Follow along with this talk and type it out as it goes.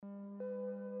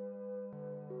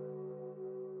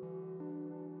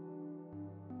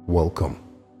Welcome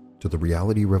to the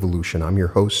Reality Revolution. I'm your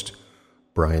host,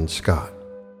 Brian Scott.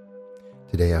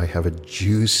 Today I have a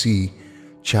juicy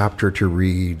chapter to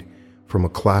read from a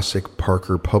classic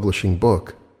Parker Publishing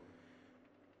book,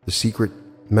 The Secret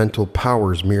Mental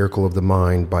Powers Miracle of the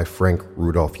Mind by Frank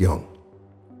Rudolph Jung.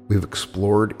 We've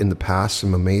explored in the past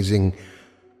some amazing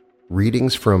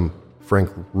readings from Frank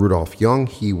Rudolph Jung.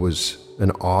 He was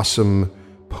an awesome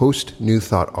post-New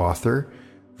Thought author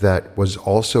that was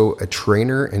also a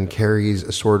trainer and carries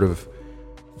a sort of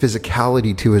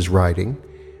physicality to his writing.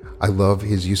 I love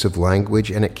his use of language,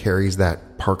 and it carries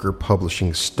that Parker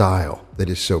Publishing style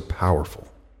that is so powerful.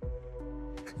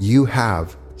 You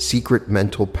have secret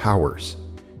mental powers,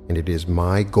 and it is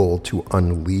my goal to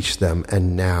unleash them,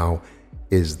 and now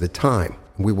is the time.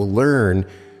 We will learn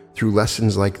through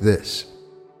lessons like this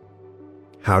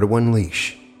how to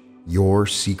unleash your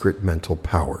secret mental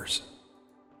powers.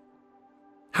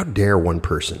 How dare one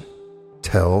person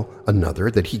tell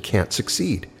another that he can't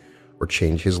succeed, or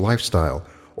change his lifestyle,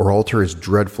 or alter his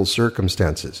dreadful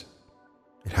circumstances?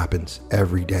 It happens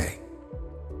every day.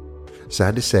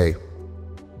 Sad to say,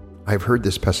 I've heard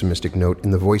this pessimistic note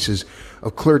in the voices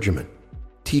of clergymen,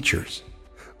 teachers,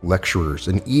 lecturers,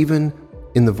 and even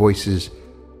in the voices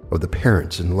of the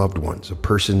parents and loved ones of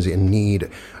persons in need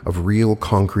of real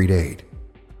concrete aid.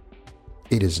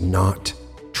 It is not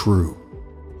true.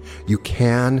 You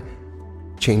can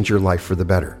change your life for the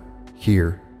better,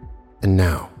 here and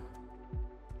now.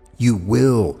 You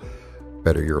will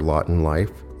better your lot in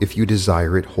life if you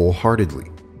desire it wholeheartedly.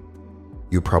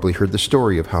 You probably heard the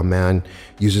story of how man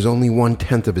uses only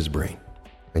 1/10 of his brain,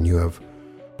 and you have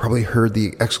probably heard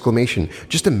the exclamation,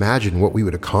 "Just imagine what we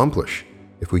would accomplish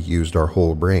if we used our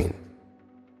whole brain."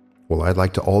 Well, I'd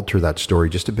like to alter that story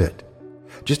just a bit.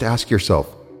 Just ask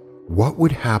yourself, what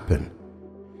would happen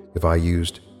if I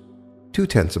used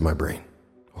 2/10 of my brain?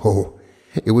 Oh,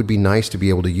 it would be nice to be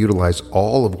able to utilize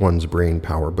all of one's brain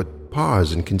power, but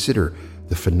pause and consider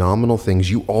the phenomenal things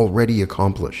you already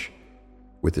accomplish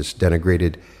with this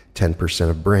denigrated 10%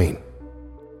 of brain.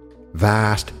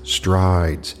 Vast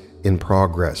strides in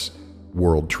progress,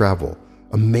 world travel,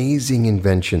 amazing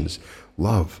inventions,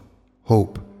 love,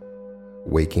 hope,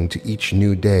 waking to each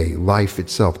new day, life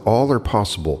itself, all are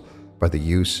possible by the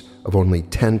use of only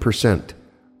 10%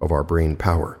 of our brain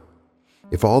power.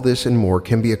 If all this and more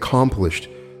can be accomplished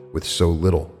with so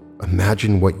little,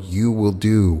 imagine what you will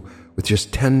do with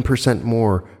just 10%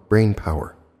 more brain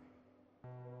power.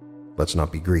 Let's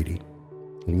not be greedy.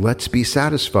 Let's be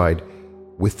satisfied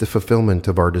with the fulfillment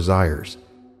of our desires,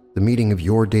 the meeting of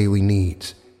your daily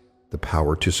needs, the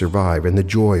power to survive, and the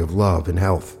joy of love and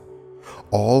health.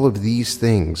 All of these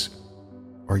things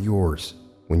are yours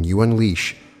when you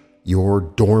unleash your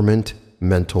dormant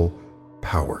mental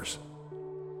powers.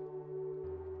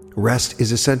 Rest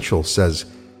is essential, says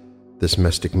this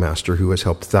mystic master who has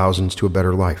helped thousands to a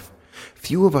better life.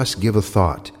 Few of us give a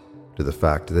thought to the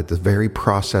fact that the very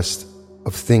process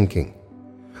of thinking,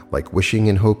 like wishing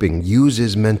and hoping,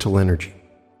 uses mental energy.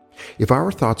 If our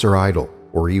thoughts are idle,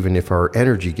 or even if our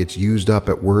energy gets used up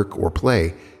at work or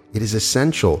play, it is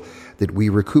essential that we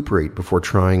recuperate before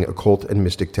trying occult and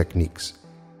mystic techniques.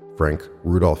 Frank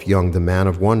Rudolph Jung, the man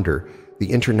of wonder,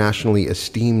 the internationally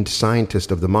esteemed scientist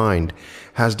of the mind,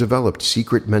 has developed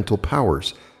secret mental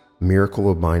powers, miracle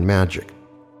of mind magic,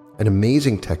 an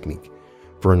amazing technique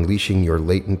for unleashing your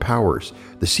latent powers,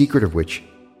 the secret of which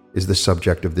is the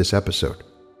subject of this episode.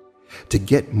 To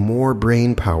get more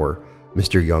brain power,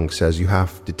 Mr. Jung says you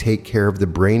have to take care of the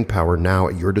brain power now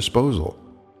at your disposal.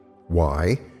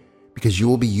 Why? Because you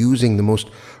will be using the most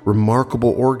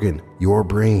remarkable organ, your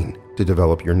brain, to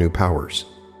develop your new powers.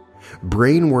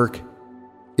 Brain work,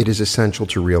 it is essential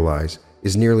to realize,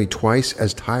 is nearly twice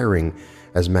as tiring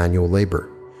as manual labor.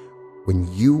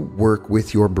 When you work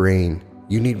with your brain,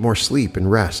 you need more sleep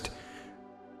and rest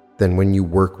than when you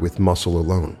work with muscle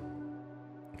alone.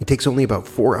 It takes only about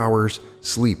 4 hours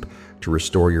sleep to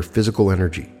restore your physical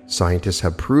energy. Scientists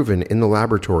have proven in the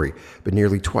laboratory, but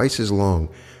nearly twice as long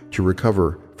to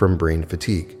recover from brain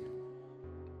fatigue.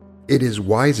 It is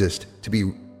wisest to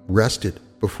be rested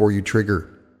before you trigger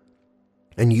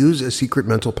and use a secret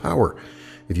mental power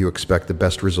if you expect the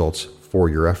best results for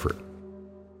your effort.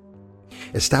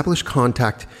 Establish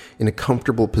contact in a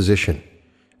comfortable position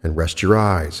and rest your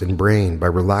eyes and brain by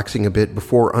relaxing a bit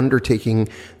before undertaking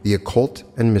the occult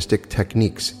and mystic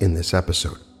techniques in this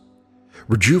episode.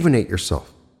 Rejuvenate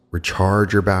yourself,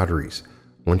 recharge your batteries.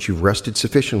 Once you've rested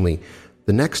sufficiently,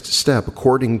 the next step,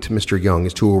 according to Mr. Jung,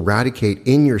 is to eradicate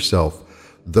in yourself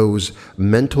those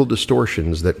mental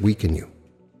distortions that weaken you.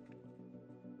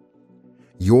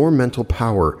 Your mental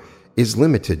power is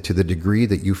limited to the degree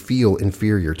that you feel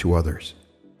inferior to others.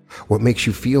 What makes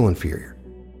you feel inferior?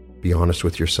 Be honest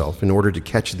with yourself in order to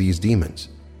catch these demons.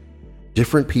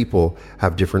 Different people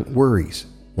have different worries.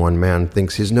 One man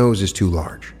thinks his nose is too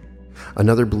large.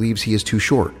 Another believes he is too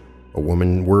short. A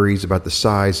woman worries about the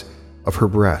size of her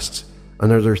breasts.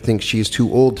 Another thinks she is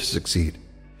too old to succeed.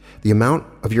 The amount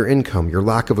of your income, your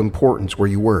lack of importance where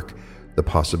you work, the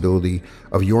possibility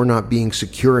of your not being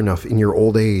secure enough in your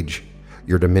old age,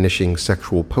 your diminishing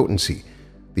sexual potency,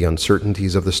 the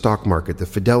uncertainties of the stock market, the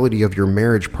fidelity of your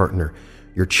marriage partner,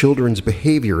 your children's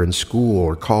behavior in school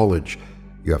or college.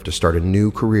 You have to start a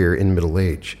new career in middle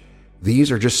age.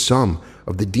 These are just some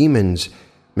of the demons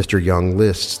Mr. Young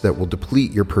lists that will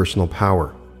deplete your personal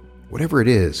power. Whatever it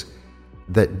is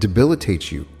that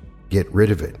debilitates you, get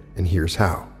rid of it, and here's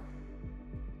how.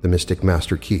 The Mystic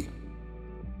Master Key.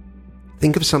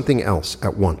 Think of something else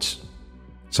at once,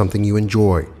 something you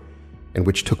enjoy and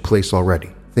which took place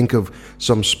already. Think of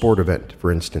some sport event,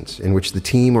 for instance, in which the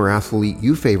team or athlete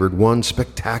you favored won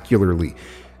spectacularly,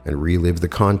 and relive the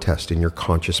contest in your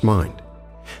conscious mind.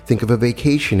 Think of a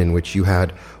vacation in which you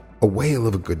had a whale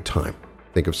of a good time.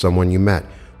 Think of someone you met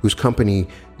whose company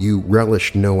you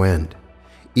relished no end.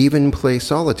 Even play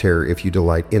solitaire if you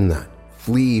delight in that.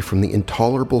 Flee from the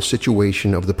intolerable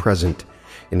situation of the present.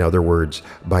 In other words,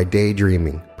 by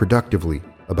daydreaming productively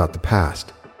about the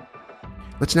past.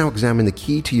 Let's now examine the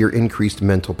key to your increased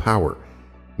mental power,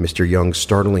 Mr. Young's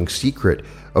startling secret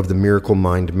of the Miracle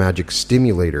Mind Magic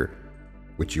Stimulator,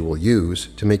 which you will use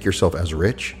to make yourself as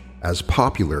rich, as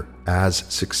popular, as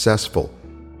successful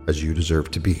as you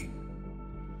deserve to be.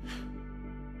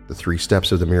 The 3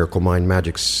 steps of the Miracle Mind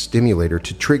Magic Stimulator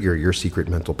to trigger your secret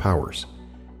mental powers.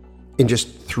 In just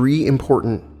 3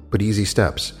 important but easy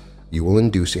steps, you will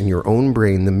induce in your own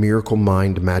brain the Miracle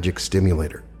Mind Magic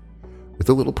Stimulator. With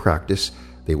a little practice,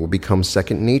 they will become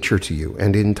second nature to you,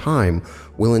 and in time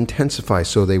will intensify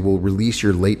so they will release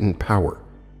your latent power.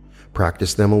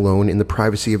 Practice them alone in the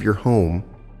privacy of your home,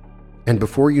 and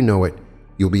before you know it,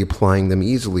 you'll be applying them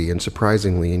easily and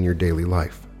surprisingly in your daily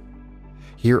life.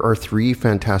 Here are 3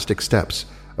 fantastic steps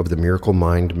of the Miracle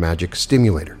Mind Magic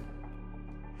Stimulator.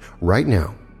 Right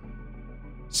now,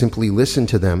 simply listen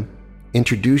to them,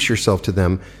 introduce yourself to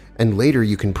them, and later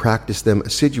you can practice them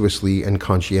assiduously and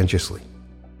conscientiously.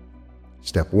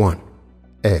 Step 1.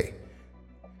 A.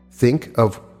 Think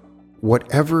of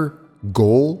whatever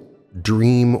goal,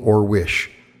 dream, or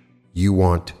wish you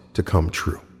want to come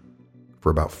true for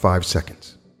about 5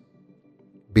 seconds.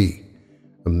 B.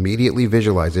 Immediately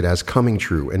visualize it as coming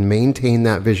true and maintain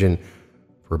that vision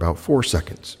for about 4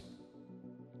 seconds.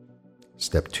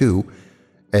 Step 2.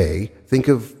 A. Think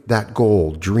of that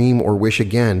goal, dream, or wish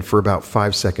again for about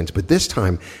 5 seconds, but this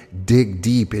time dig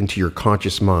deep into your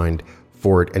conscious mind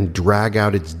for it and drag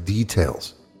out its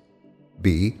details.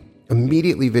 B.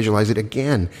 Immediately visualize it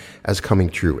again as coming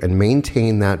true and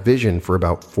maintain that vision for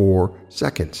about 4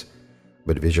 seconds,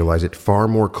 but visualize it far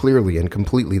more clearly and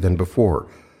completely than before.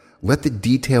 Let the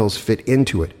details fit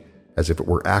into it as if it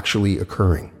were actually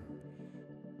occurring.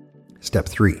 Step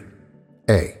 3.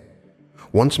 A.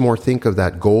 Once more think of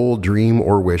that goal, dream,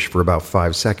 or wish for about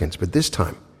 5 seconds, but this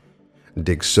time,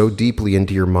 dig so deeply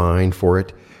into your mind for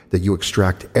it that you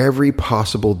extract every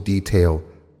possible detail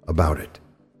about it.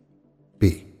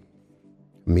 B.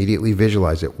 Immediately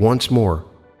visualize it once more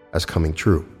as coming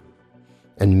true,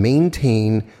 and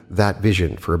maintain that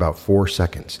vision for about 4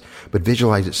 seconds, but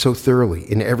visualize it so thoroughly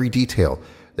in every detail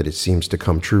that it seems to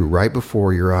come true right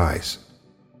before your eyes.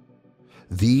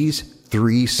 These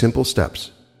 3 simple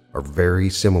steps are very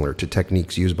similar to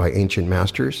techniques used by ancient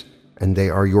masters, and they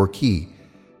are your key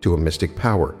to a mystic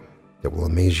power that will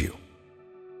amaze you.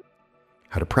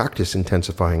 How to practice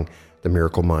intensifying the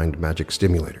Miracle Mind Magic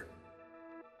Stimulator.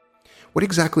 What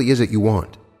exactly is it you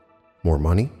want? More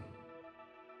money?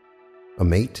 A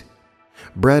mate?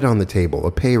 Bread on the table,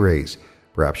 a pay raise.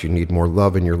 Perhaps you need more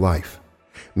love in your life.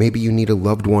 Maybe you need a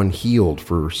loved one healed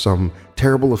for some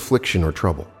terrible affliction or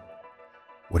trouble.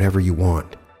 Whatever you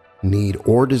want, need,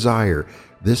 or desire,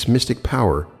 this mystic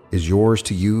power is yours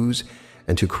to use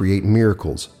and to create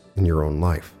miracles in your own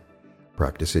life.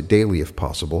 Practice it daily if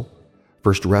possible.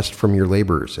 First, rest from your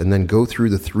labors, and then go through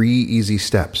the 3 easy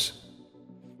steps.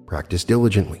 Practice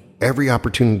diligently every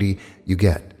opportunity you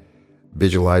get.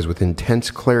 Visualize with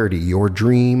intense clarity your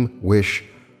dream, wish,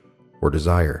 or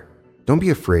desire. Don't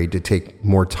be afraid to take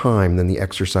more time than the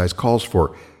exercise calls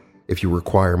for if you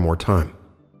require more time.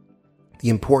 The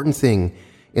important thing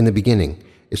in the beginning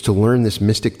is to learn this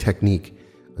mystic technique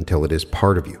until it is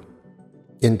part of you.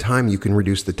 In time, you can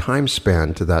reduce the time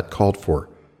span to that called for.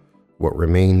 What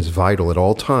remains vital at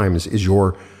all times is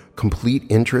your complete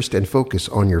interest and focus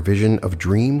on your vision of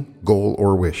dream, goal,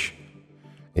 or wish.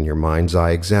 In your mind's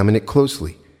eye, examine it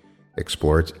closely.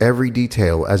 Explore its every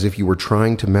detail as if you were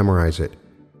trying to memorize it.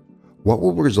 What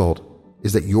will result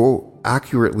is that you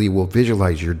accurately will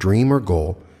visualize your dream or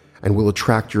goal and will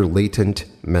attract your latent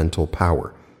mental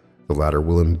power. The latter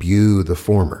will imbue the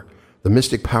former. The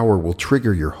mystic power will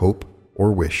trigger your hope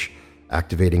or wish,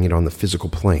 activating it on the physical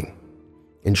plane.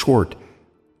 In short,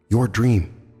 your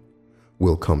dream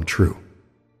will come true.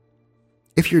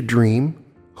 If your dream,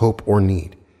 hope, or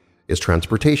need is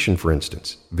transportation, for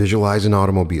instance, visualize an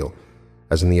automobile,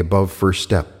 as in the above first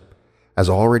step, as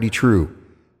already true.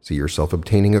 See yourself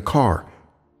obtaining a car.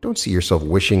 Don't see yourself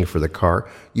wishing for the car.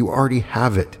 You already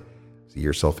have it. See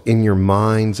yourself in your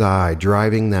mind's eye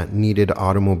driving that needed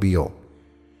automobile.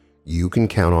 You can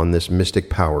count on this mystic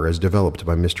power as developed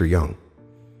by Mr. Young.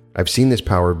 I've seen this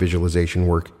power of visualization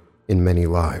work in many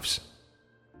lives.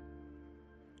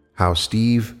 How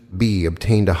Steve B.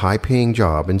 obtained a high-paying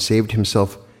job and saved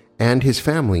himself and his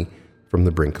family from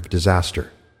the brink of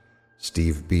disaster.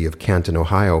 Steve B. of Canton,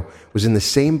 Ohio, was in the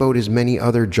same boat as many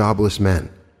other jobless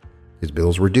men. His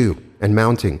bills were due and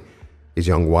mounting. His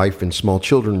young wife and small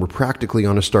children were practically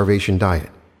on a starvation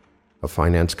diet. A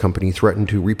finance company threatened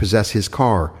to repossess his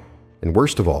car, and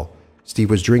worst of all, Steve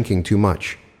was drinking too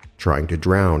much, trying to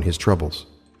drown his troubles.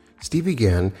 Steve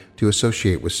began to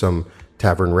associate with some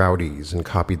tavern rowdies and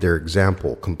copied their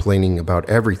example, complaining about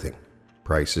everything: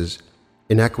 prices,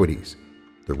 inequities,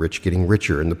 the rich getting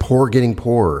richer and the poor getting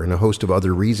poorer, and a host of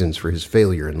other reasons for his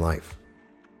failure in life.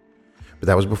 But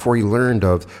that was before he learned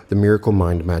of the Miracle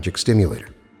Mind Magic Stimulator.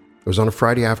 It was on a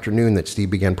Friday afternoon that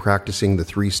Steve began practicing the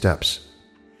 3 steps.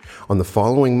 On the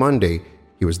following Monday,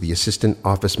 he was the assistant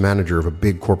office manager of a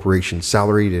big corporation,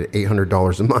 salaried at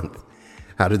 $800 a month.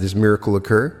 How did this miracle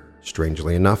occur?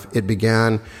 Strangely enough, it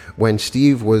began when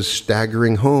Steve was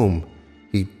staggering home.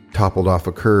 He toppled off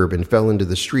a curb and fell into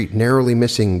the street, narrowly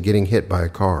missing getting hit by a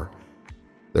car.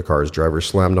 The car's driver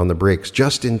slammed on the brakes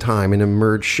just in time and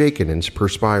emerged shaken and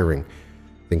perspiring,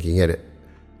 thinking it had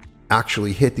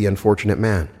actually hit the unfortunate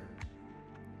man.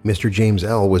 Mr. James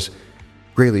L. was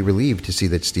greatly relieved to see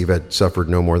that Steve had suffered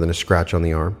no more than a scratch on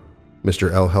the arm.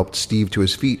 Mr. L. helped Steve to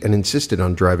his feet and insisted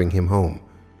on driving him home.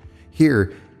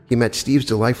 Here, he met Steve's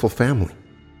delightful family,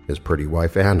 his pretty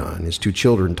wife Anna and his 2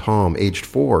 children, Tom, aged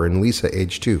 4, and Lisa,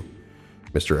 aged 2.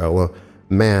 Mr. L., a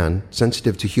man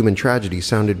sensitive to human tragedy,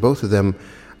 sounded both of them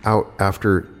out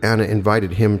after Anna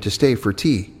invited him to stay for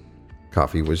tea.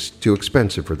 Coffee was too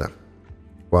expensive for them.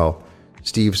 While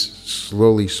Steve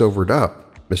slowly sobered up,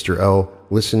 Mr. L.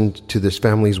 listened to this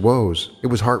family's woes. It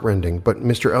was heartrending, but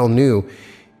Mr. L. knew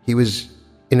he was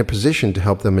in a position to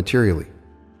help them materially.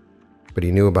 But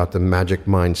he knew about the Magic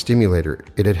Mind Stimulator.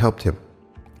 It had helped him.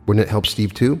 Wouldn't it help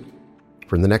Steve too?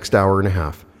 For the next hour and a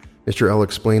half, Mr. L.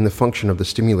 explained the function of the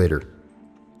stimulator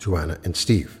to Anna and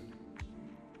Steve.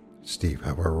 Steve,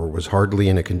 however, was hardly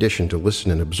in a condition to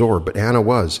listen and absorb, but Anna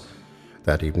was.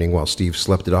 That evening, while Steve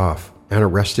slept it off, Anna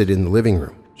rested in the living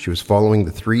room. She was following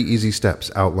the 3 easy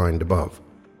steps outlined above.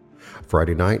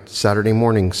 Friday night, Saturday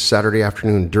morning, Saturday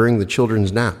afternoon during the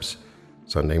children's naps,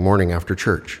 Sunday morning after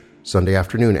church, Sunday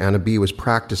afternoon, Anna B. was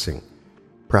practicing.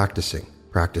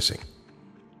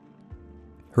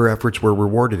 Her efforts were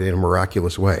rewarded in a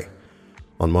miraculous way.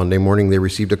 On Monday morning, they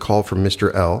received a call from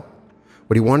Mr. L.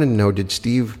 What he wanted to know, did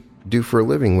Steve do for a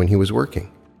living when he was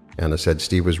working? Anna said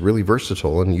Steve was really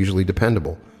versatile and usually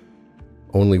dependable,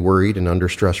 only worried and under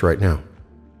stress right now,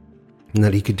 and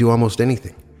that he could do almost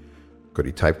anything. Could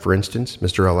he type, for instance?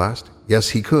 Mr. L asked. Yes,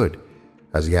 he could.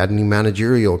 Has he had any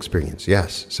managerial experience?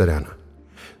 Yes, said Anna.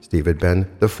 Steve had been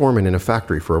the foreman in a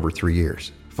factory for over 3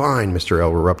 years. Fine, Mr.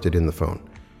 L erupted in the phone.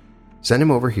 Send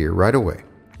him over here right away,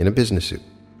 in a business suit.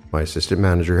 My assistant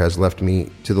manager has left me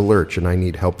to the lurch and I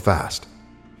need help fast.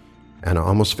 Anna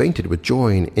almost fainted with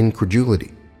joy and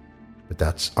incredulity. But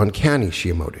that's uncanny,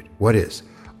 she emoted. What is?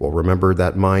 Well, remember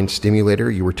that mind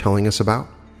stimulator you were telling us about?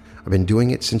 I've been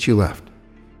doing it since you left.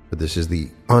 But this is the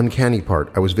uncanny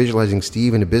part. I was visualizing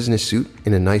Steve in a business suit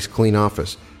in a nice clean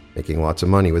office, making lots of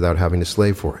money without having to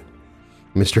slave for it.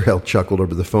 Mr. L chuckled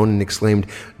over the phone and exclaimed,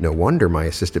 no wonder my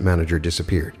assistant manager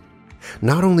disappeared.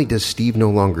 Not only does Steve no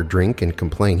longer drink and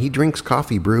complain, he drinks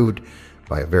coffee brewed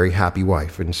by a very happy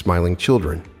wife and smiling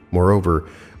children. Moreover,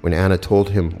 when Anna told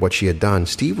him what she had done,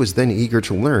 Steve was then eager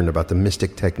to learn about the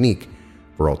mystic technique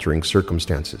for altering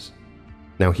circumstances.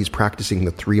 Now he's practicing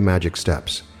the 3 magic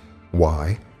steps.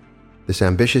 Why? This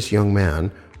ambitious young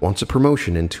man wants a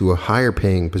promotion into a higher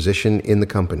paying position in the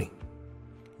company.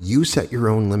 You set your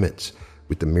own limits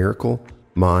with the Miracle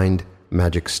Mind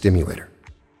Magic Stimulator.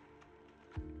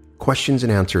 Questions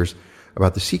and answers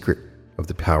about the secret of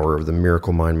the power of the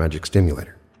Miracle Mind Magic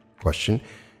Stimulator. Question: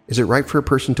 is it right for a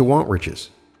person to want riches?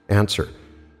 Answer: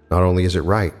 not only is it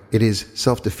right, it is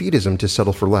self-defeatism to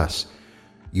settle for less.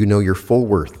 You know your full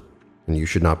worth, and you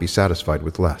should not be satisfied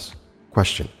with less.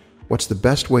 Question: what's the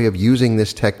best way of using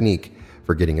this technique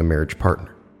for getting a marriage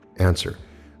partner? Answer: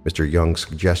 Mr. Young's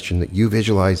suggestion that you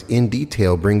visualize in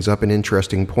detail brings up an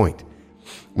interesting point.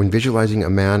 When visualizing a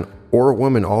man or a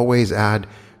woman, always add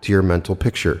to your mental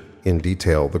picture in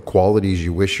detail the qualities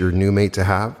you wish your new mate to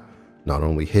have, not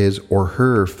only his or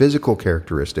her physical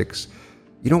characteristics.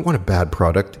 You don't want a bad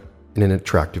product in an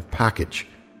attractive package.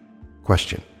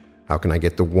 Question: how can I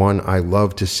get the one I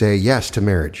love to say yes to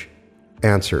marriage?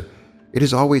 Answer: it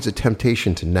is always a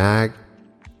temptation to nag,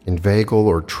 inveigle,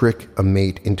 or trick a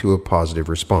mate into a positive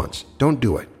response. Don't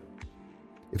do it.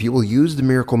 If you will use the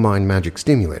Miracle Mind Magic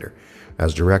Stimulator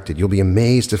as directed, you'll be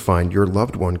amazed to find your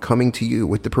loved one coming to you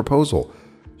with the proposal.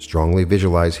 Strongly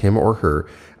visualize him or her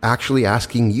actually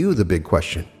asking you the big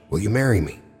question: will you marry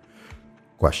me?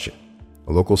 Question: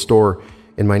 a local store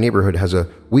in my neighborhood has a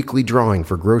weekly drawing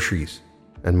for groceries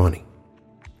and money.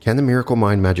 Can the Miracle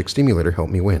Mind Magic Stimulator help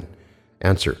me win?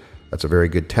 Answer: that's a very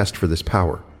good test for this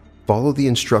power. Follow the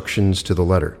instructions to the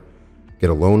letter. Get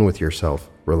alone with yourself,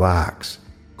 relax,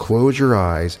 close your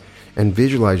eyes, and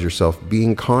visualize yourself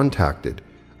being contacted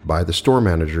by the store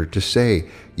manager to say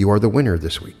you are the winner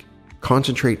this week.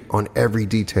 Concentrate on every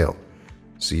detail.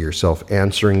 See yourself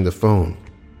answering the phone,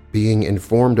 being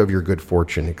informed of your good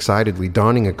fortune, excitedly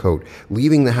donning a coat,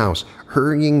 leaving the house,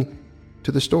 hurrying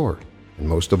to the store, and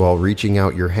most of all, reaching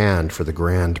out your hand for the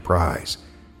grand prize.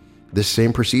 This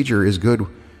same procedure is good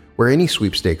where any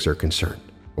sweepstakes are concerned.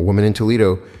 A woman in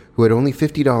Toledo who had only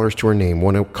 $50 to her name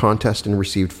won a contest and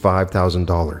received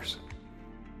 $5,000.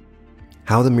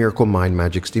 How the Miracle Mind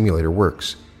Magic Stimulator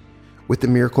works. With the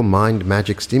Miracle Mind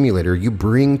Magic Stimulator, you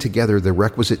bring together the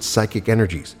requisite psychic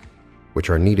energies, which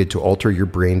are needed to alter your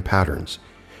brain patterns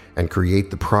and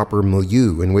create the proper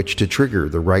milieu in which to trigger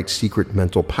the right secret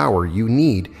mental power you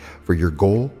need for your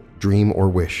goal, dream, or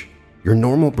wish. Your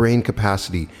normal brain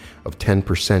capacity of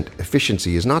 10%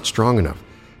 efficiency is not strong enough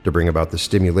to bring about the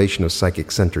stimulation of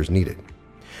psychic centers needed.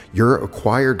 Your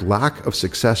acquired lack of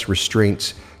success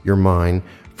restrains your mind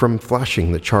from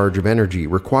flashing the charge of energy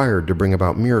required to bring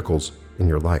about miracles in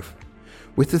your life.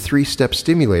 With the 3-step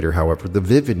stimulator, however, the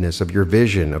vividness of your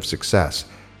vision of success,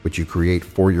 which you create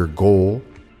for your goal,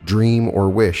 dream, or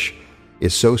wish,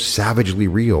 is so savagely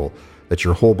real that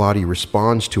your whole body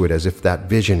responds to it as if that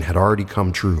vision had already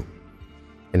come true,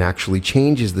 and actually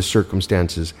changes the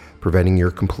circumstances preventing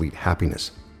your complete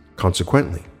happiness.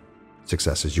 Consequently,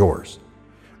 success is yours.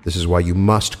 This is why you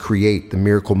must create the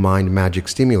Miracle Mind Magic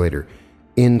Stimulator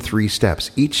in 3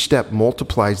 steps. Each step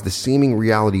multiplies the seeming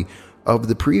reality of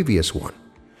the previous one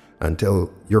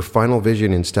until your final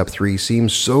vision in step 3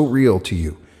 seems so real to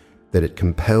you that it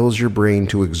compels your brain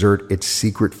to exert its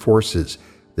secret forces.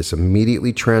 This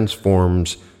immediately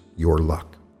transforms your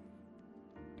luck.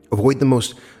 Avoid the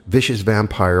most vicious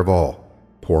vampire of all,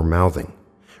 poor mouthing.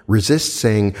 Resist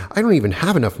saying, I don't even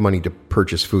have enough money to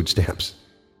purchase food stamps.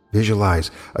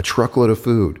 Visualize a truckload of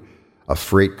food, a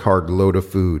freight car load of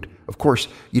food. Of course,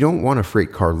 you don't want a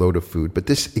freight car load of food, but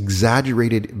this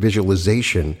exaggerated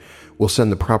visualization will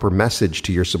send the proper message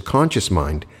to your subconscious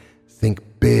mind. Think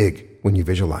big when you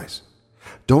visualize.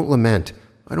 Don't lament,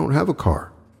 I don't have a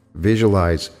car.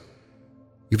 Visualize,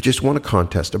 you've just won a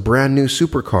contest, a brand new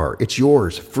supercar. It's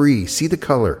yours, free. See the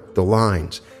color, the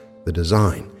lines, the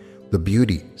design, the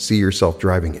beauty. See yourself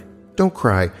driving it. Don't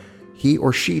cry, he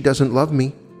or she doesn't love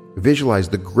me. Visualize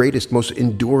the greatest, most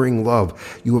enduring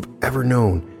love you have ever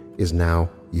known is now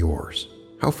yours.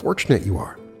 How fortunate you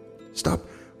are. Stop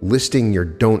listing your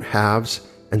don't haves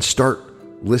and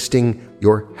start listing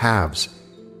your haves.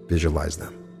 Visualize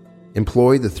them.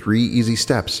 Employ the 3 easy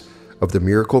steps of the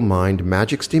Miracle Mind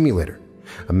Magic Stimulator.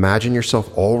 Imagine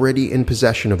yourself already in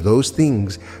possession of those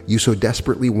things you so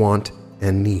desperately want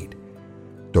and need.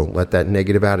 Don't let that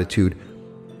negative attitude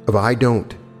of I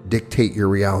don't dictate your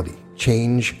reality.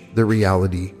 Change the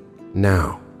reality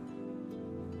now.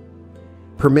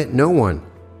 Permit no one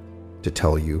to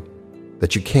tell you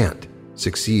that you can't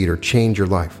succeed or change your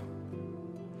life.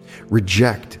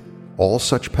 Reject all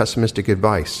such pessimistic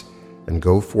advice and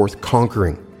go forth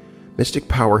conquering. Mystic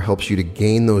power helps you to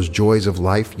gain those joys of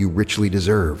life you richly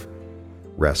deserve.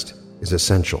 Rest is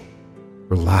essential.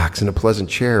 Relax in a pleasant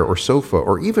chair or sofa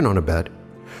or even on a bed.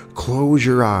 Close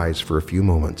your eyes for a few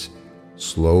moments.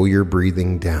 Slow your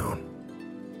breathing down.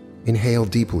 Inhale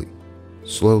deeply,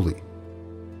 slowly,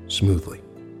 smoothly.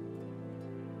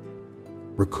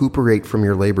 Recuperate from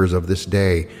your labors of this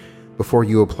day before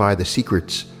you apply the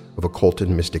secrets of occult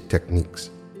and mystic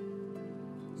techniques.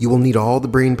 You will need all the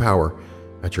brain power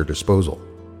at your disposal,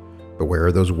 Beware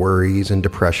of those worries and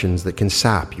depressions that can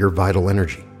sap your vital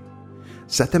energy.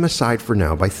 Set them aside for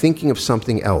now by thinking of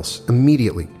something else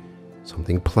immediately,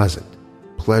 something pleasant,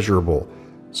 pleasurable,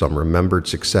 some remembered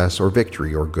success or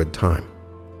victory or good time.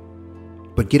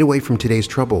 But get away from today's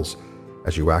troubles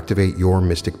as you activate your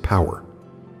mystic power.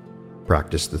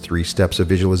 Practice the 3 steps of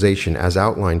visualization as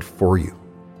outlined for you.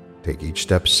 Take each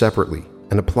step separately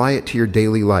and apply it to your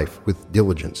daily life with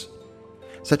diligence.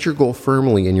 Set your goal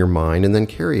firmly in your mind and then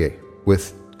carry it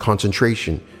with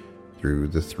concentration through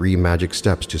the 3 magic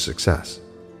steps to success.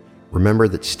 Remember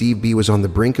that Steve B was on the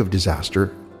brink of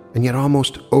disaster and yet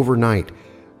almost overnight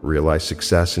realized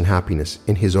success and happiness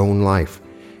in his own life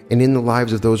and in the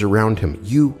lives of those around him.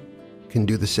 You can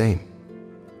do the same.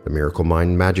 The Miracle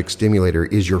Mind Magic Stimulator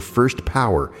is your first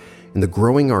power in the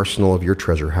growing arsenal of your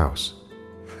treasure house.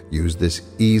 Use this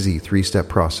easy 3-step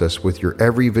process with your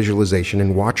every visualization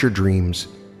and watch your dreams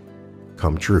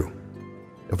come true.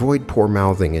 Avoid poor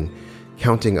mouthing and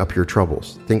counting up your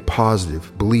troubles. Think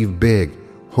positive, believe big,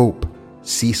 hope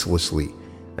ceaselessly,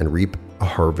 and reap a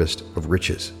harvest of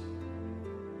riches.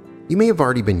 You may have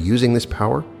already been using this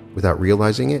power without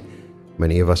realizing it.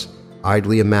 Many of us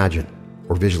idly imagine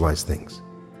or visualize things.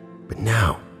 But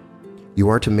now, you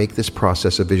are to make this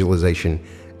process of visualization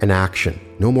an action.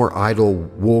 No more idle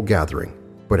wool gathering,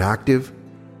 but active,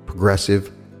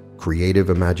 progressive, creative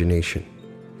imagination.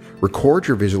 Record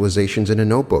your visualizations in a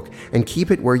notebook and keep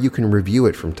it where you can review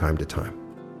it from time to time.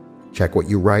 Check what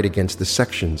you write against the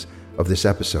sections of this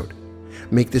episode.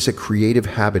 Make this a creative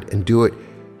habit and do it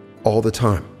all the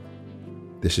time.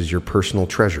 This is your personal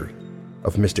treasury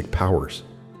of mystic powers.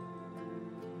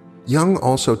 Jung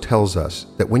also tells us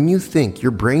that when you think,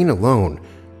 your brain alone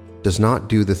does not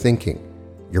do the thinking.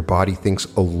 Your body thinks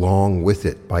along with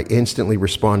it by instantly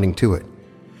responding to it.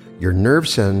 Your nerve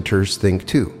centers think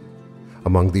too.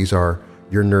 Among these are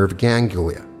your nerve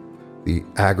ganglia, the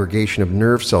aggregation of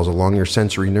nerve cells along your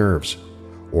sensory nerves,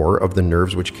 or of the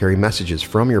nerves which carry messages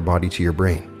from your body to your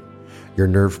brain. Your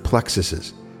nerve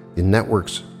plexuses, the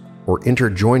networks or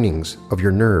interjoinings of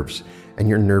your nerves, and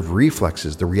your nerve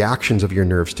reflexes, the reactions of your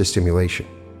nerves to stimulation.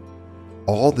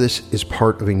 All this is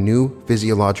part of a new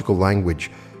physiological language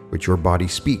which your body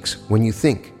speaks when you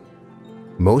think,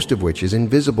 most of which is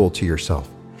invisible to yourself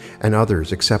and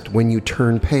others except when you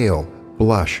turn pale,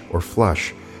 blush or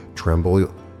flush,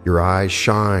 tremble, your eyes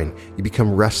shine, you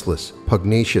become restless,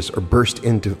 pugnacious, or burst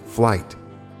into flight.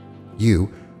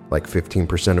 You, like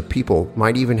 15% of people,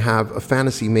 might even have a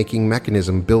fantasy-making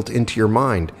mechanism built into your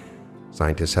mind.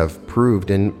 Scientists have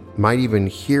proved and might even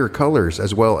hear colors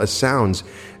as well as sounds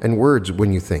and words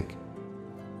when you think.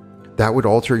 That would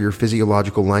alter your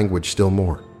physiological language still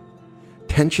more.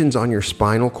 Tensions on your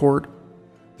spinal cord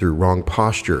through wrong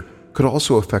posture could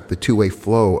also affect the two-way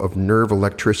flow of nerve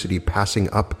electricity passing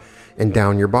up and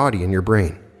down your body and your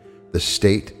brain. The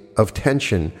state of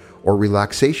tension or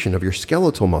relaxation of your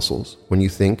skeletal muscles when you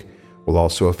think will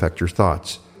also affect your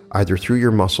thoughts, either through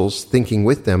your muscles thinking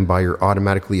with them by your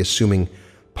automatically assuming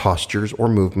postures or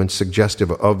movements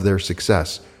suggestive of their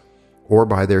success, or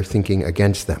by their thinking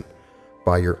against them,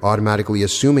 by your automatically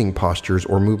assuming postures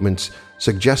or movements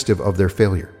suggestive of their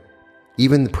failure.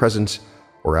 Even the presence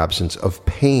or absence of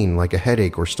pain like a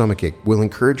headache or stomachache will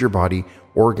encourage your body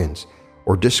organs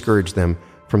or discourage them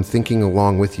from thinking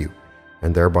along with you,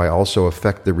 and thereby also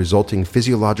affect the resulting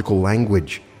physiological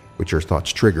language which your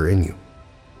thoughts trigger in you.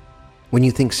 When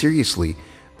you think seriously,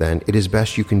 then it is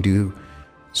best you can do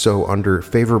so under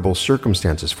favorable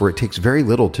circumstances, for it takes very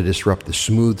little to disrupt the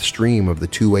smooth stream of the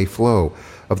two-way flow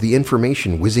of the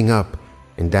information whizzing up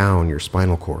and down your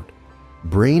spinal cord.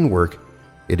 Brain work,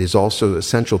 it is also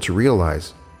essential to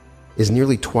realize, is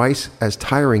nearly twice as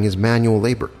tiring as manual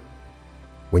labor.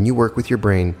 When you work with your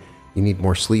brain, you need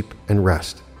more sleep and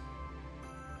rest.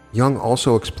 Jung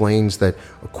also explains that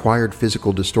acquired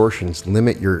physical distortions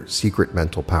limit your secret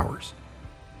mental powers.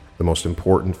 The most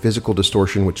important physical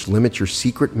distortion which limits your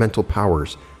secret mental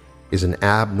powers is an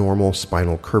abnormal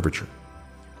spinal curvature.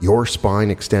 Your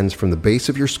spine extends from the base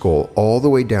of your skull all the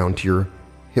way down to your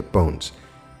hip bones,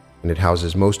 and it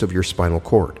houses most of your spinal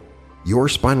cord. Your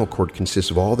spinal cord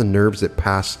consists of all the nerves that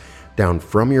pass down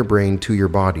from your brain to your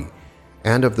body,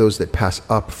 and of those that pass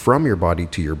up from your body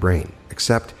to your brain,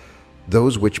 except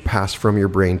those which pass from your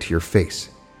brain to your face.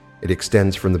 It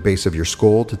extends from the base of your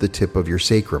skull to the tip of your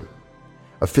sacrum.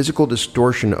 A physical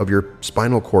distortion of your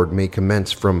spinal cord may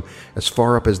commence from as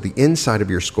far up as the inside of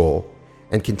your skull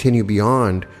and continue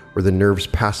beyond where the nerves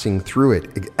passing through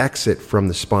it exit from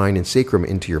the spine and sacrum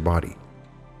into your body.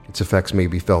 Its effects may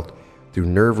be felt through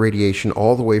nerve radiation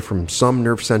all the way from some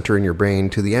nerve center in your brain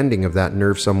to the ending of that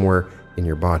nerve somewhere in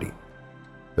your body.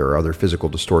 There are other physical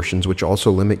distortions which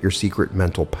also limit your secret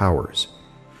mental powers,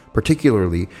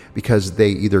 particularly because they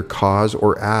either cause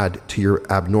or add to your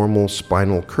abnormal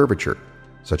spinal curvature,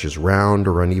 such as round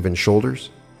or uneven shoulders,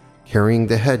 carrying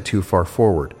the head too far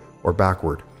forward or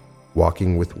backward,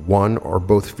 walking with one or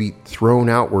both feet thrown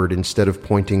outward instead of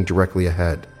pointing directly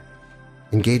ahead,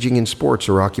 engaging in sports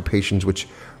or occupations which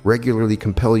regularly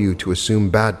compel you to assume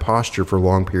bad posture for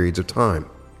long periods of time,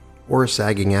 or a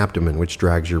sagging abdomen which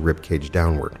drags your ribcage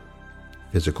downward.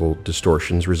 Physical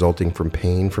distortions resulting from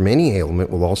pain from any ailment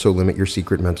will also limit your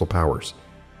secret mental powers.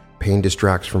 Pain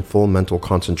distracts from full mental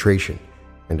concentration,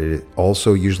 and it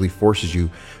also usually forces you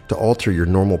to alter your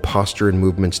normal posture and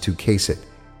movements to case it.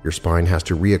 Your spine has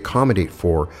to reaccommodate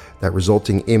for that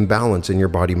resulting imbalance in your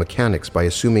body mechanics by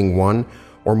assuming one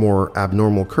or more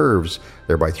abnormal curves,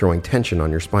 thereby throwing tension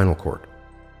on your spinal cord.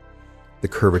 The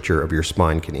curvature of your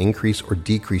spine can increase or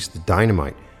decrease the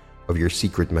dynamite of your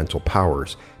secret mental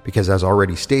powers because, as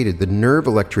already stated, the nerve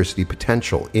electricity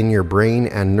potential in your brain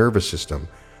and nervous system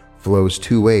flows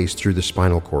two ways through the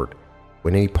spinal cord.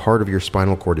 When any part of your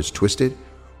spinal cord is twisted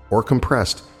or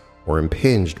compressed or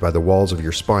impinged by the walls of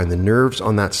your spine, the nerves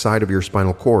on that side of your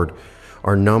spinal cord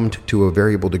are numbed to a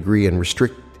variable degree and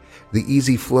restrict the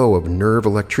easy flow of nerve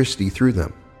electricity through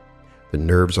them. The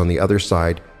nerves on the other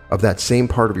side of that same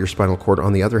part of your spinal cord,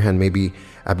 on the other hand, may be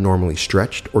abnormally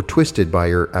stretched or twisted by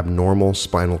your abnormal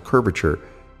spinal curvature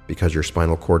because your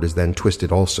spinal cord is then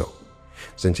twisted also.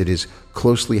 Since it is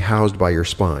closely housed by your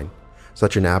spine,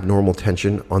 such an abnormal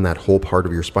tension on that whole part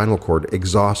of your spinal cord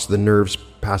exhausts the nerves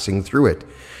passing through it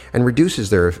and reduces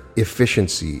their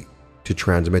efficiency to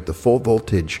transmit the full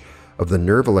voltage of the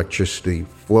nerve electricity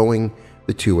flowing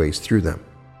the two ways through them.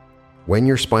 When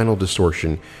your spinal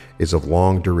distortion is of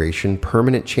long duration,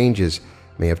 permanent changes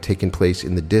may have taken place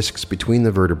in the discs between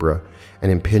the vertebrae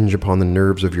and impinge upon the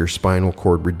nerves of your spinal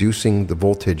cord, reducing the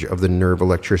voltage of the nerve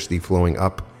electricity flowing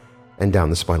up and down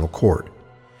the spinal cord.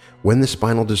 When the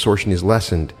spinal distortion is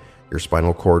lessened, your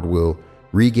spinal cord will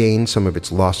regain some of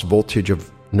its lost voltage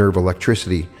of nerve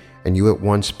electricity, and you at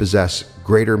once possess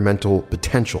greater mental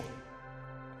potential.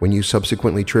 When you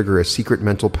subsequently trigger a secret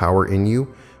mental power in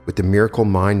you with the Miracle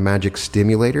Mind Magic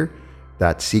Stimulator,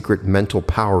 that secret mental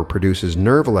power produces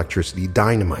nerve electricity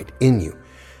dynamite in you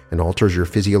and alters your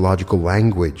physiological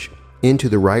language into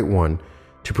the right one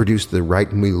to produce the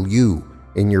right milieu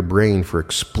in your brain for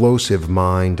explosive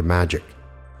mind magic.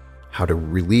 How to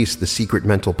release the secret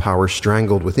mental power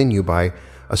strangled within you by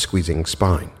a squeezing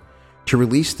spine. To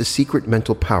release the secret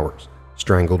mental powers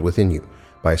strangled within you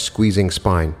by a squeezing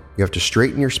spine, you have to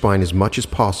straighten your spine as much as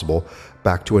possible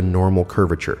back to a normal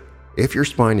curvature. If your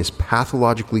spine is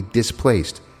pathologically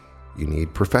displaced, you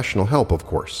need professional help, of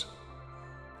course.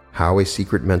 How a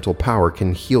secret mental power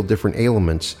can heal different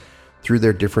ailments through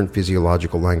their different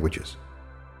physiological languages.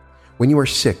 When you are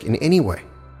sick in any way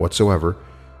whatsoever,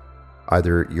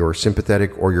 either your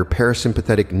sympathetic or your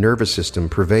parasympathetic nervous system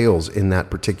prevails in that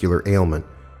particular ailment.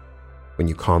 When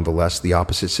you convalesce, the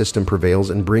opposite system prevails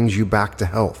and brings you back to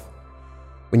health.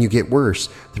 When you get worse,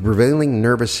 the prevailing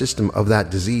nervous system of that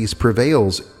disease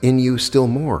prevails in you still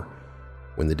more.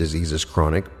 When the disease is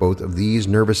chronic, both of these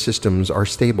nervous systems are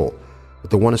stable, but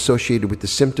the one associated with the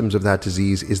symptoms of that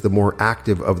disease is the more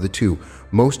active of the two.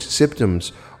 Most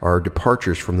symptoms are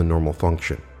departures from the normal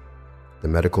function. The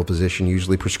medical physician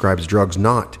usually prescribes drugs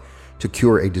not to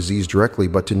cure a disease directly,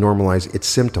 but to normalize its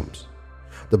symptoms.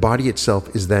 The body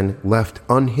itself is then left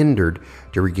unhindered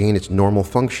to regain its normal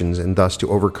functions and thus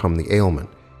to overcome the ailment.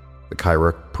 The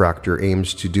chiropractor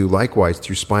aims to do likewise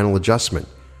through spinal adjustment.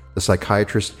 The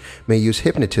psychiatrist may use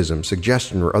hypnotism,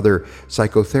 suggestion, or other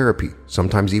psychotherapy,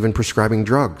 sometimes even prescribing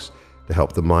drugs, to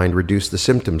help the mind reduce the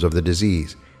symptoms of the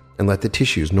disease and let the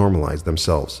tissues normalize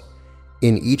themselves.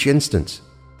 In each instance,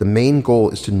 the main goal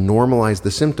is to normalize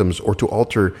the symptoms or to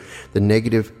alter the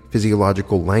negative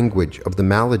physiological language of the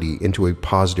malady into a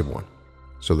positive one,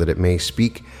 so that it may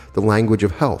speak the language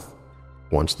of health.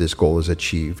 Once this goal is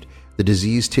achieved, the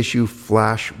diseased tissue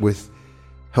flash with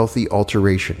healthy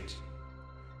alterations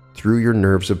through your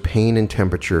nerves of pain and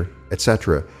temperature,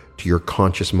 etc., to your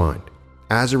conscious mind.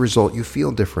 As a result, you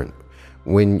feel different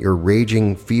when your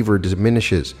raging fever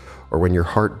diminishes, or when your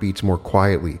heart beats more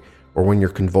quietly, or when your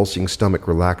convulsing stomach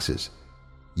relaxes.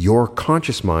 Your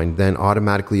conscious mind then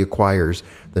automatically acquires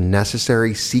the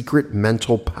necessary secret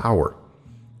mental power,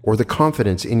 or the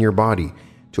confidence in your body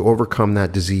to overcome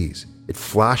that disease. It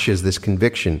flashes this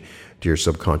conviction to your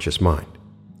subconscious mind.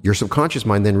 Your subconscious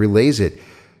mind then relays it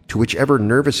to whichever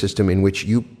nervous system in which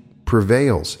you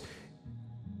prevails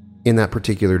in that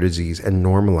particular disease and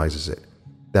normalizes it.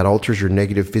 That alters your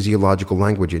negative physiological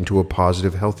language into a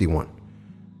positive, healthy one.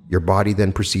 Your body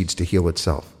then proceeds to heal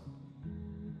itself.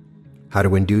 How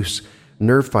to induce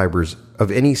nerve fibers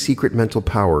of any secret mental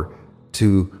power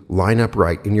to line up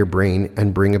right in your brain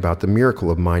and bring about the miracle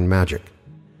of mind magic.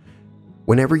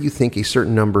 Whenever you think a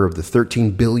certain number of the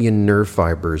 13 billion nerve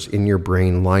fibers in your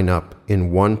brain line up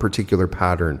in one particular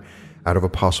pattern out of a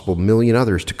possible million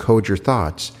others to code your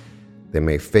thoughts, they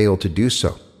may fail to do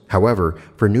so. However,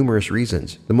 for numerous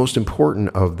reasons, the most important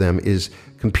of them is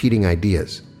competing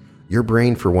ideas. Your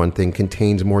brain, for one thing,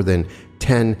 contains more than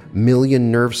 10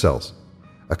 million nerve cells.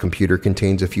 A computer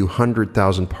contains a few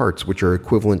 100,000 parts, which are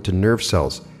equivalent to nerve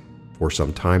cells. For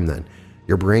some time then,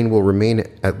 your brain will remain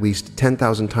at least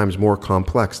 10,000 times more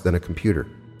complex than a computer.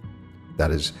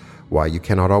 That is why you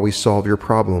cannot always solve your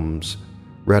problems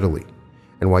readily,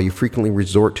 and why you frequently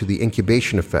resort to the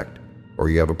incubation effect, or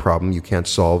you have a problem you can't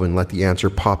solve and let the answer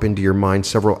pop into your mind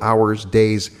several hours,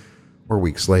 days, or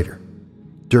weeks later.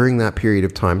 During that period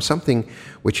of time, something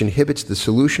which inhibits the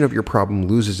solution of your problem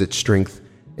loses its strength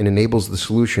and enables the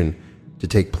solution to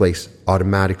take place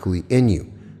automatically in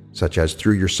you, such as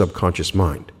through your subconscious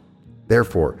mind.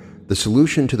 Therefore, the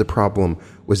solution to the problem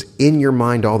was in your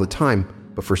mind all the time,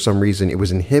 but for some reason it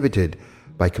was inhibited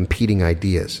by competing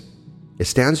ideas. It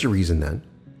stands to reason then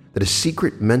that a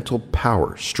secret mental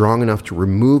power strong enough to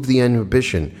remove the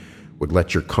inhibition would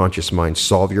let your conscious mind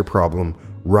solve your problem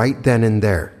right then and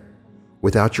there,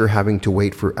 without your having to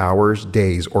wait for hours,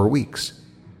 days, or weeks.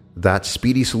 That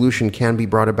speedy solution can be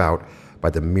brought about by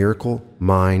the Miracle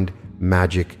Mind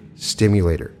Magic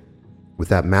Stimulator. With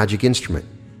that magic instrument,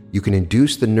 you can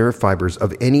induce the nerve fibers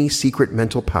of any secret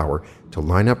mental power to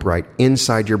line up right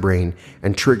inside your brain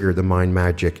and trigger the mind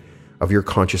magic of your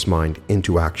conscious mind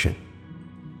into action.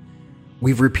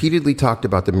 We've repeatedly talked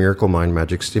about the Miracle Mind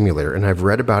Magic Stimulator, and I've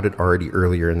read about it already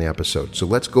earlier in the episode, so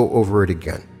let's go over it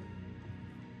again.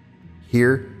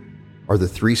 Here are the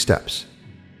 3 steps.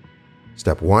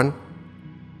 Step 1,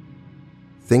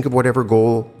 think of whatever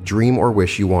goal, dream, or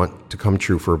wish you want to come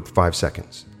true for 5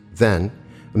 seconds. Then,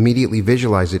 immediately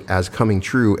visualize it as coming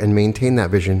true and maintain that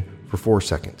vision for 4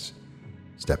 seconds.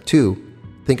 Step 2,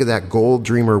 think of that goal,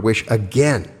 dream, or wish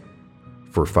again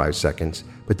for 5 seconds,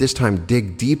 but this time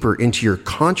dig deeper into your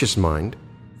conscious mind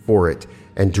for it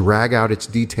and drag out its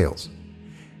details.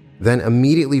 Then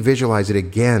immediately visualize it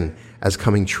again as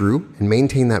coming true and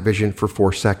maintain that vision for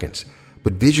 4 seconds,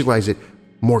 but visualize it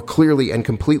more clearly and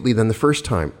completely than the first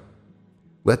time.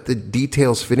 Let the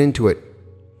details fit into it.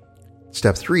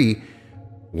 Step 3,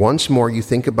 once more you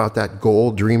think about that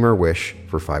goal, dream, or wish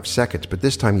for 5 seconds, but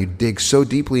this time you dig so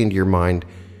deeply into your mind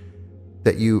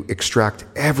that you extract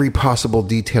every possible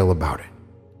detail about it,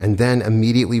 and then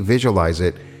immediately visualize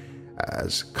it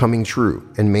as coming true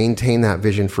and maintain that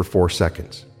vision for 4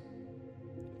 seconds.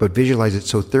 But visualize it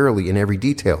so thoroughly in every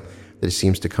detail that it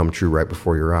seems to come true right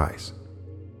before your eyes.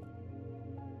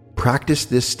 Practice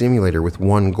this stimulator with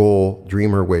one goal,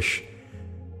 dream, or wish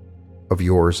of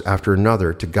yours after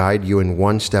another to guide you in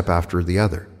one step after the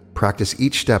other. Practice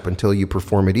each step until you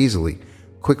perform it easily,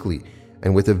 quickly,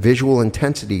 and with a visual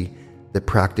intensity that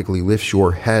practically lifts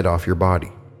your head off your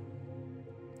body.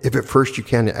 If at first you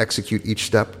can execute each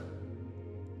step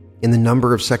in the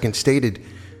number of seconds stated,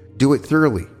 do it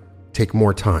thoroughly. Take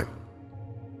more time.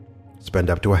 Spend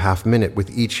up to a half minute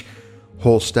with each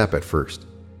whole step at first,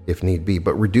 if need be,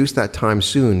 but reduce that time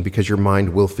soon because your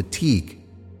mind will fatigue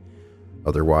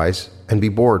otherwise and be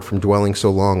bored from dwelling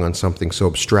so long on something so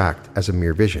abstract as a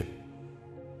mere vision.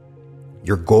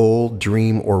 Your goal,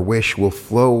 dream, or wish will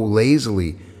flow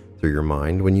lazily through your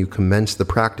mind when you commence the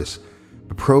practice,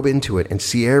 but probe into it and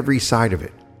see every side of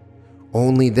it.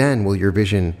 Only then will your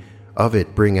vision of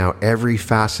it bring out every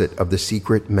facet of the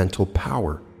secret mental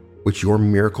power, which your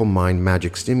Miracle Mind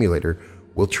Magic Stimulator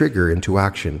will trigger into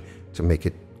action to make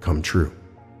it come true.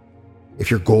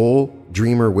 If your goal,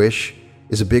 dream, or wish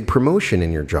is a big promotion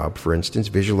in your job, for instance,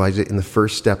 visualize it in the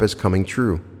first step as coming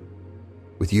true,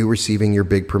 with you receiving your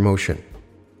big promotion.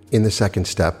 In the second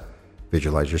step,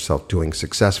 visualize yourself doing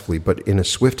successfully, but in a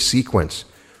swift sequence,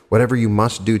 whatever you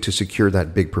must do to secure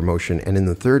that big promotion. And in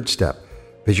the third step,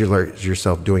 visualize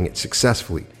yourself doing it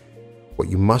successfully. What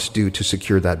you must do to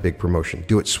secure that big promotion.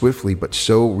 Do it swiftly, but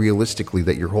so realistically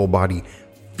that your whole body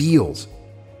feels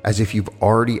as if you've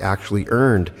already actually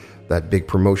earned that big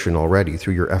promotion already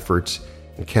through your efforts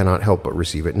and cannot help but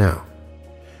receive it now.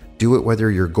 Do it whether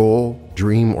your goal,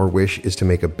 dream, or wish is to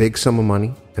make a big sum of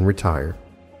money and retire,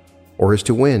 or is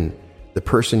to win the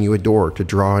person you adore, to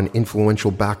draw an influential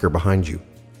backer behind you,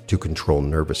 to control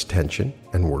nervous tension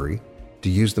and worry, to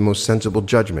use the most sensible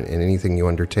judgment in anything you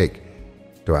undertake,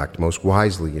 to act most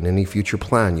wisely in any future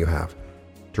plan you have,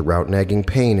 to rout nagging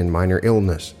pain and minor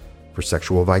illness, for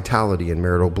sexual vitality and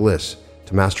marital bliss,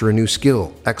 to master a new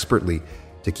skill expertly,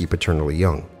 to keep eternally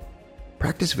young.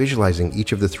 Practice visualizing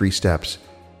each of the 3 steps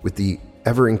with the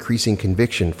ever-increasing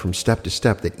conviction from step to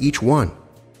step that each one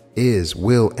is,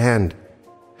 will, and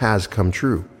has come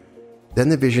true. Then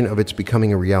the vision of its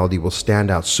becoming a reality will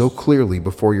stand out so clearly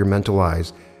before your mental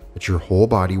eyes that your whole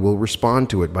body will respond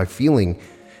to it by feeling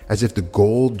as if the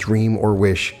goal, dream, or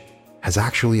wish has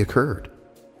actually occurred.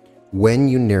 When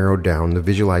you narrow down the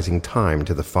visualizing time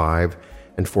to the 5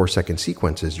 and 4-second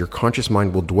sequences, your conscious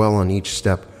mind will dwell on each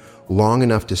step long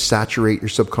enough to saturate your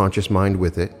subconscious mind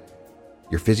with it.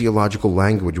 Your physiological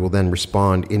language will then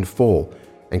respond in full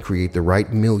and create the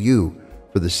right milieu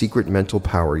for the secret mental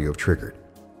power you have triggered.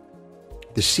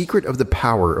 The secret of the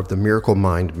power of the Miracle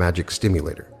Mind Magic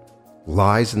Stimulator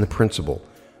lies in the principle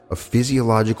of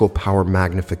physiological power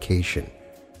magnification,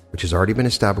 which has already been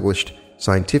established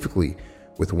scientifically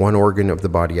with one organ of the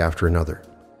body after another.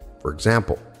 For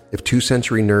example, if 2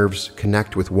 sensory nerves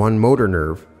connect with one motor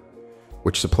nerve,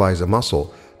 which supplies a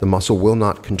muscle, the muscle will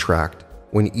not contract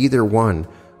when either one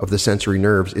of the sensory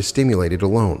nerves is stimulated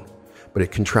alone, but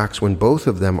it contracts when both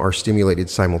of them are stimulated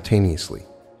simultaneously.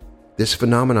 This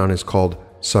phenomenon is called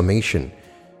summation.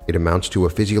 It amounts to a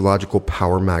physiological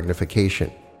power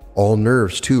magnification. All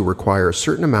nerves, too, require a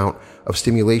certain amount of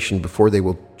stimulation before they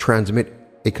will transmit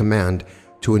a command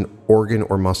to an organ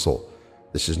or muscle.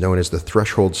 This is known as the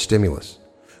threshold stimulus.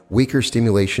 Weaker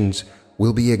stimulations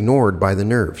will be ignored by the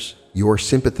nerves. Your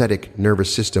sympathetic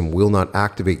nervous system will not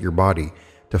activate your body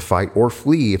to fight or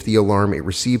flee if the alarm it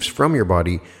receives from your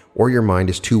body or your mind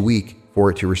is too weak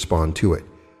for it to respond to it.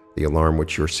 The alarm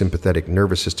which your sympathetic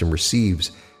nervous system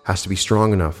receives has to be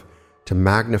strong enough to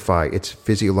magnify its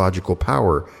physiological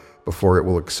power before it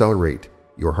will accelerate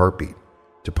your heartbeat,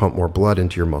 to pump more blood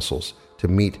into your muscles, to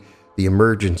meet the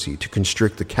emergency, to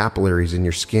constrict the capillaries in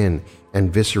your skin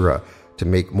and viscera, to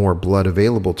make more blood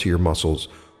available to your muscles,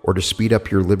 or to speed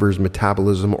up your liver's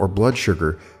metabolism or blood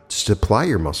sugar to supply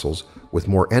your muscles with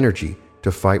more energy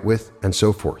to fight with, and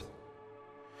so forth.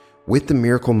 With the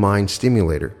Miracle Mind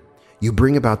Stimulator, you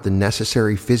bring about the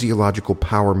necessary physiological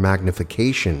power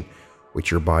magnification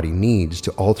which your body needs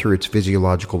to alter its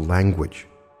physiological language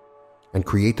and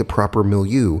create the proper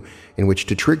milieu in which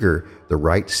to trigger the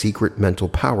right secret mental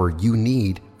power you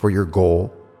need for your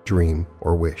goal, dream,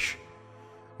 or wish.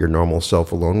 Your normal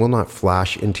self alone will not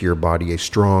flash into your body a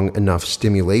strong enough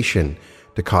stimulation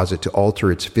to cause it to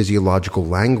alter its physiological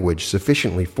language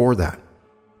sufficiently for that.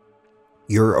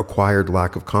 Your acquired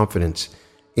lack of confidence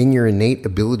in your innate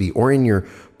ability or in your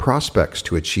prospects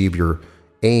to achieve your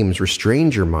aims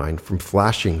restrains your mind from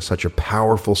flashing such a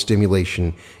powerful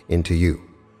stimulation into you.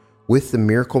 With the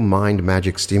Miracle Mind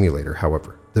Magic Stimulator,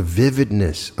 however, the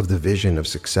vividness of the vision of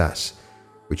success,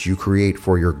 which you create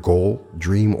for your goal,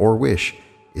 dream, or wish,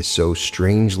 is so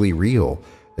strangely real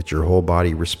that your whole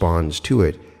body responds to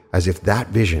it as if that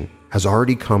vision has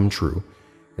already come true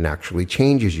and actually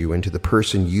changes you into the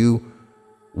person you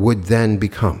would then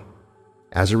become.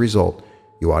 As a result,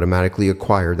 you automatically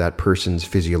acquire that person's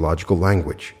physiological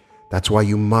language. That's why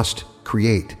you must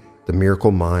create the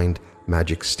Miracle Mind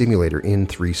Magic Stimulator in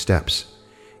 3 steps.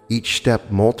 Each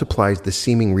step multiplies the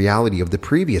seeming reality of the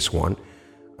previous one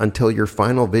until your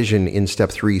final vision in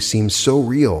step 3 seems so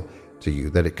real to you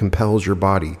that it compels your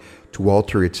body to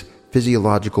alter its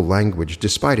physiological language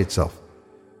despite itself.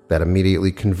 That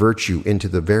immediately converts you into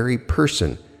the very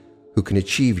person who can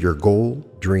achieve your goal,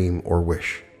 dream, or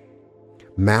wish.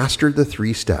 Master the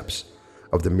 3 steps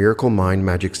of the Miracle Mind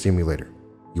Magic Stimulator.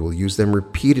 You will use them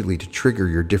repeatedly to trigger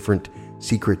your different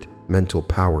secret mental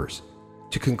powers.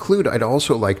 To conclude, I'd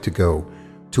also like to go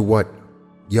to what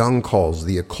Jung calls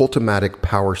the occultomatic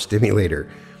power stimulator,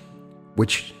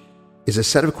 which is a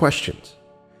set of questions.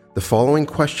 The following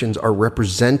questions are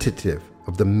representative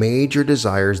of the major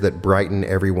desires that brighten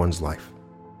everyone's life.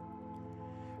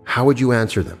 How would you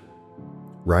answer them?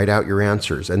 Write out your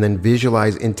answers and then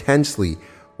visualize intensely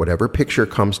whatever picture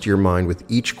comes to your mind with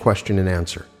each question and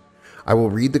answer. I will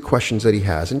read the questions that he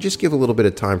has and just give a little bit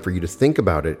of time for you to think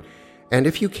about it. And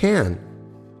if you can,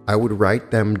 I would write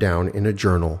them down in a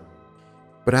journal.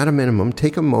 But at a minimum,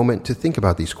 take a moment to think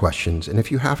about these questions. And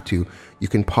if you have to, you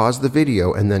can pause the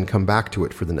video and then come back to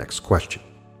it for the next question.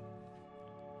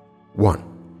 1.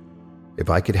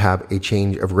 If I could have a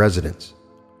change of residence,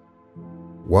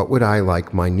 what would I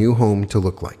like my new home to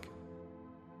look like?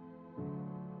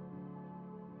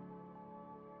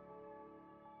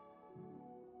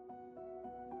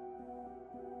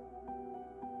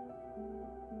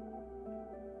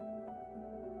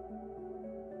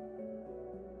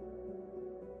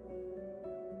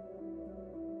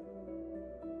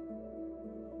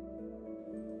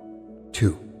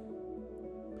 2.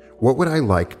 What would I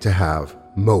like to have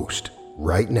most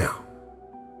right now.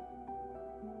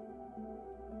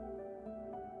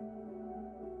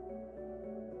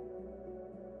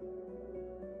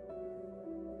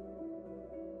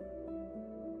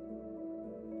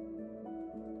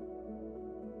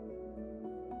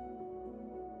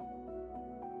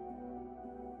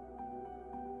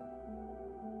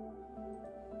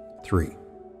 Three,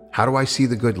 how do I see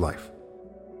the good life?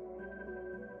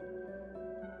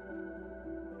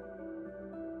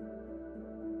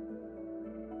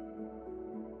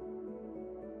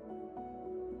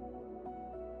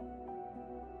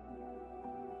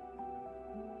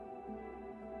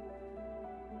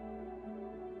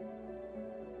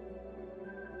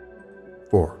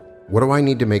 4, what do I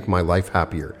need to make my life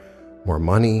happier? More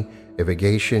money, a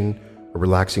vacation, a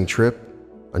relaxing trip,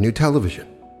 a new television?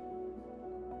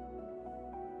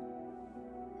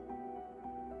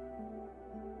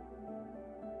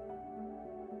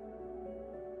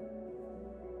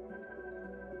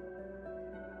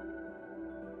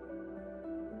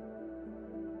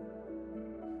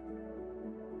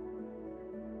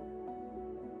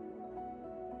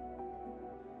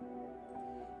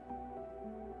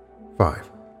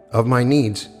 5, of my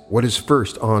needs, what is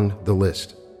first on the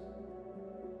list?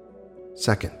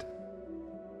 Second.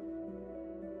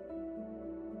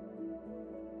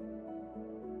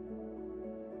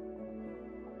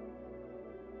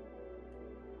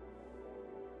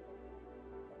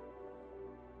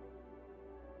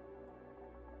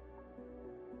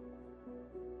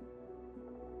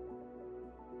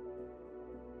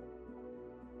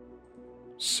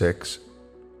 6,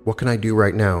 what can I do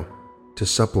right now to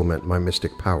supplement my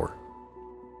mystic power?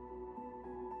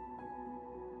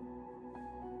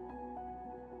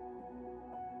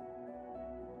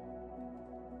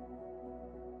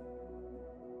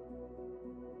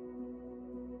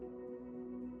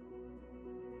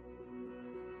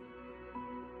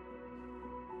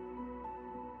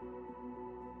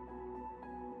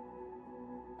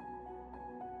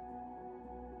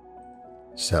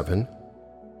 7,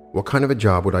 what kind of a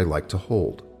job would I like to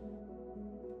hold?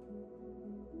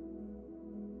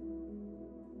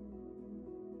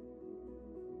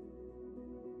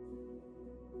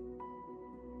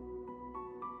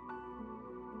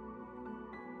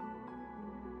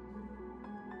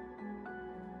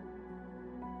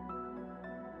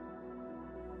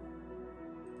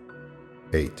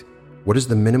 8, what is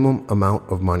the minimum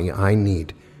amount of money I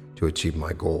need to achieve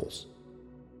my goals?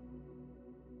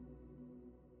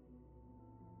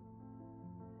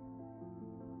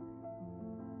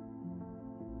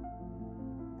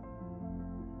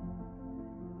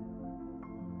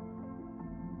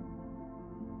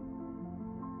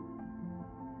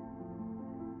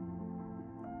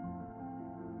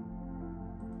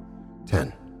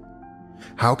 10,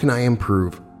 how can I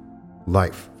improve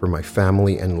life for my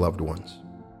family and loved ones?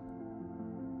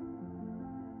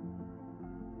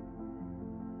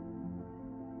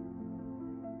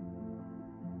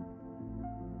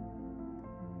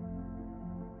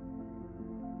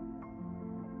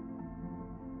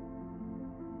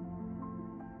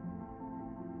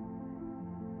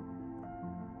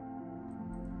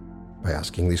 'By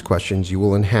asking these questions, you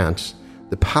will enhance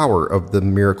the power of the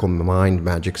Miracle Mind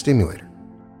Magic Stimulator.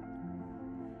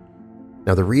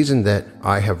 Now, the reason that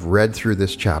I have read through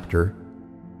this chapter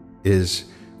is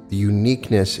the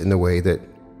uniqueness in the way that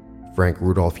Frank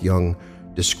Rudolph Jung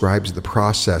describes the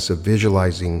process of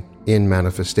visualizing in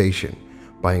manifestation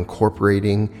by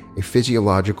incorporating a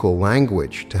physiological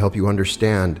language to help you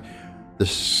understand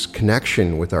this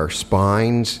connection with our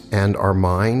spines and our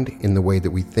mind in the way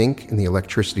that we think and the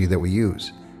electricity that we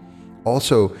use.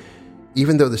 Also,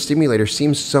 even though the stimulator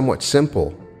seems somewhat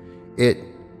simple, it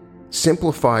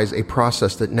simplifies a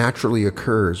process that naturally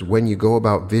occurs when you go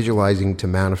about visualizing to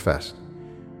manifest.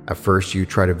 At first, you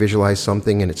try to visualize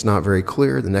something and it's not very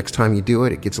clear. The next time you do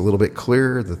it, it gets a little bit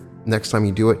clearer. The next time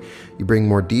you do it, you bring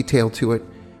more detail to it.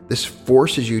 This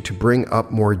forces you to bring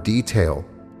up more detail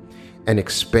and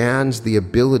expands the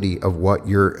ability of what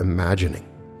you're imagining.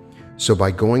 So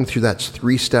by going through that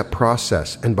 3-step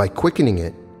process and by quickening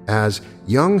it, as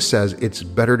Jung says, it's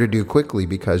better to do quickly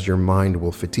because your mind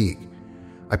will fatigue.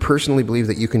 I personally believe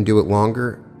that you can do it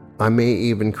longer. I may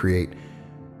even create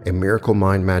a Miracle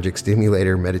Mind Magic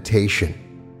Stimulator meditation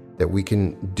that we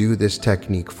can do this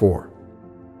technique for.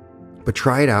 But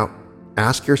try it out.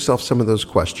 Ask yourself some of those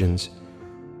questions.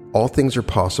 All things are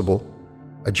possible.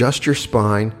 Adjust your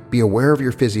spine. Be aware of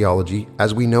your physiology.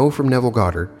 As we know from Neville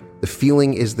Goddard, the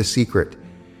feeling is the secret.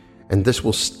 And this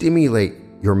will stimulate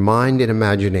your mind and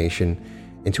imagination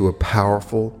into a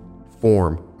powerful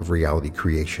form of reality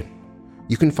creation.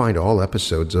 You can find all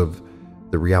episodes of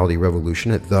The Reality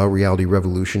Revolution at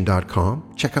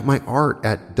therealityrevolution.com. Check out my art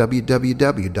at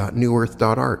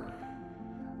www.newearth.art.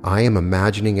 I am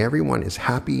imagining everyone is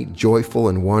happy, joyful,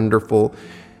 and wonderful,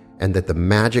 and that the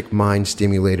Magic Mind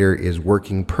Stimulator is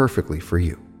working perfectly for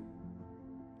you.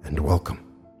 And welcome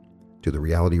to the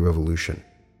Reality Revolution.